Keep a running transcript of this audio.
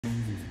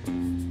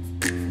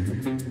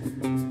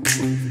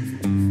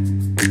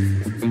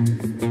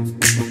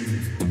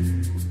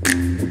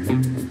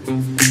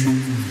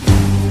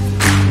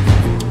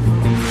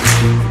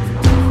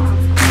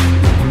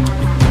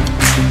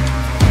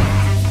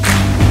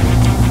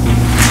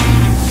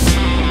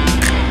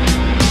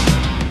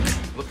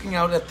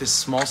Out at this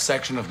small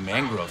section of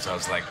mangroves, I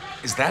was like,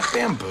 is that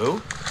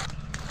bamboo?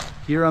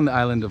 Here on the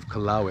island of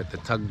Calauit, the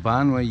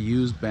Tagbanua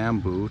use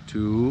bamboo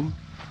to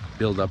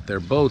build up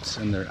their boats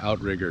and their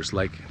outriggers,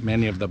 like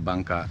many of the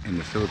banca in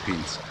the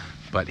Philippines.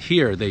 But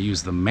here they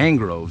use the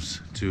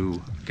mangroves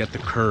to get the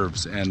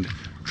curves and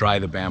dry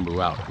the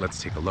bamboo out. Let's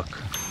take a look.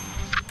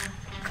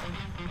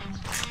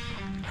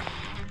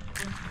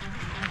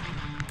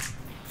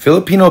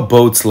 Filipino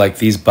boats like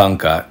these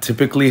banca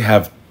typically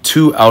have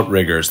two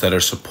outriggers that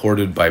are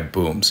supported by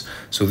booms.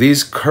 So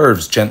these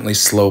curves gently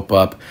slope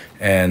up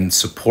and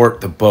support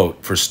the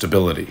boat for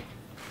stability.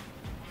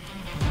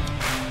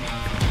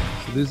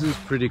 So this is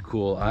pretty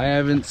cool. I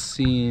haven't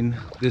seen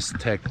this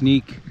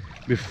technique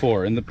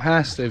before. In the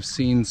past, I've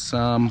seen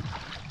some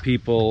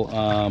people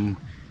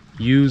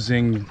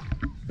using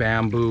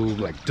bamboo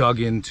like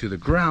dug into the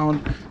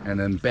ground and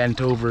then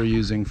bent over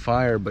using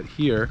fire, but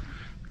here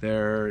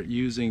they're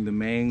using the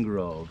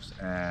mangroves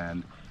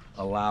and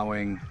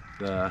allowing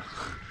the,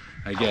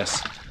 I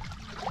guess,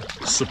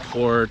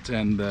 support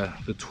and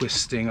the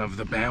twisting of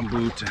the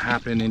bamboo to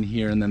happen in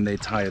here, and then they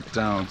tie it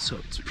down. So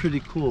it's pretty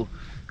cool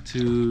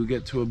to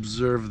get to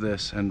observe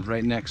this, and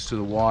right next to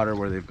the water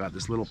where they've got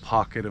this little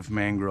pocket of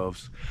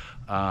mangroves.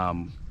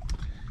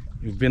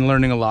 We've been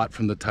learning a lot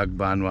from the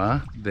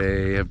Tagbanua.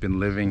 They have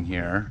been living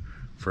here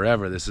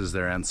forever. This is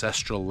their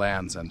ancestral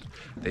lands, and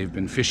they've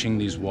been fishing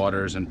these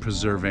waters and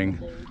preserving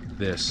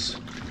this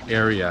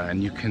area.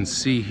 And you can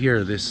see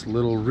here this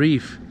little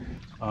reef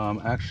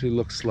actually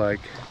looks like,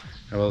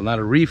 well, not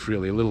a reef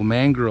really, a little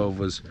mangrove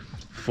was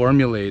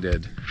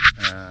formulated.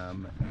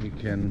 You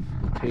can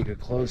take a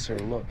closer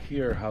look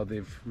here how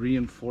they've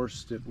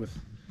reinforced it with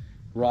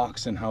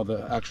rocks and how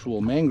the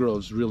actual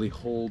mangroves really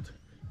hold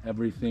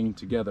everything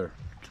together.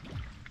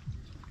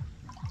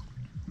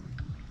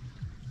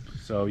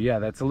 So yeah,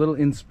 that's a little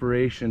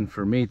inspiration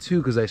for me too,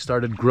 because I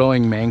started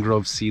growing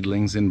mangrove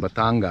seedlings in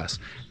Batangas,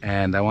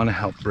 and I want to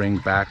help bring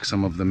back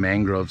some of the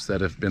mangroves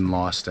that have been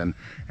lost, and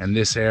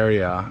this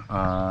area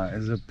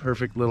is a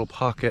perfect little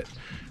pocket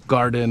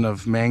garden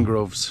of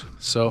mangroves.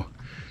 So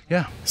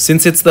yeah.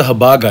 Since it's the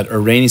habagat or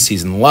rainy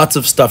season, lots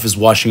of stuff is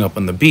washing up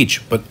on the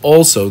beach, but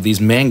also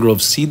these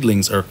mangrove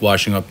seedlings are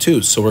washing up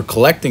too. So we're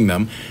collecting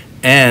them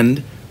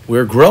and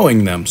we're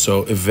growing them.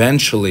 So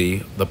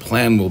eventually the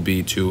plan will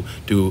be to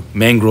do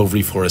mangrove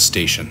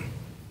reforestation.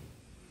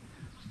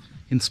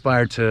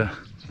 Inspired to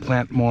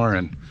plant more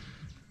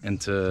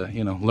and to,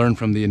 you know, learn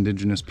from the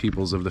indigenous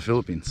peoples of the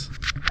Philippines.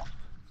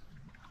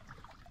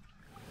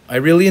 I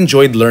really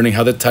enjoyed learning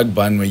how the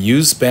Tagbanua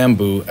use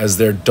bamboo as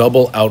their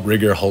double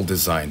outrigger hull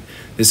design.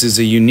 This is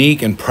a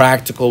unique and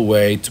practical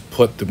way to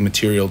put the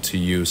material to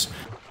use.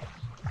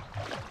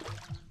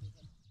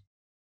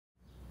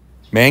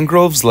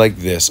 Mangroves like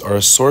this are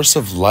a source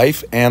of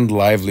life and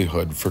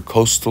livelihood for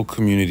coastal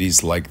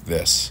communities like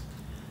this.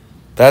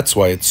 That's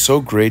why it's so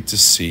great to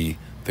see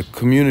the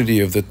community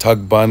of the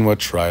Tagbanua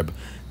Tribe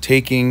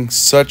taking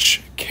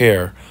such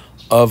care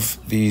of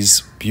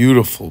these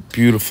beautiful,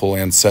 beautiful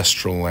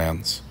ancestral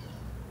lands.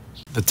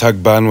 The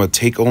Tagbanua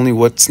take only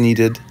what's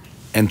needed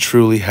and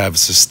truly have a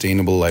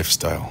sustainable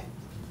lifestyle.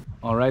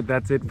 All right,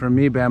 that's it from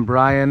me,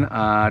 Bryan.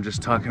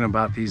 Just talking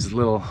about these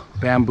little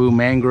bamboo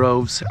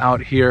mangroves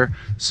out here.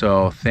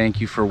 So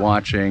thank you for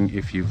watching.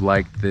 If you've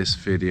liked this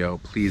video,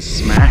 please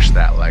smash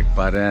that like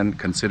button.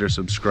 Consider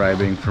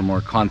subscribing for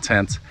more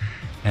content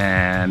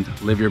and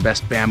live your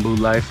best bamboo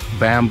life.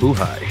 Bamboo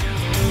high.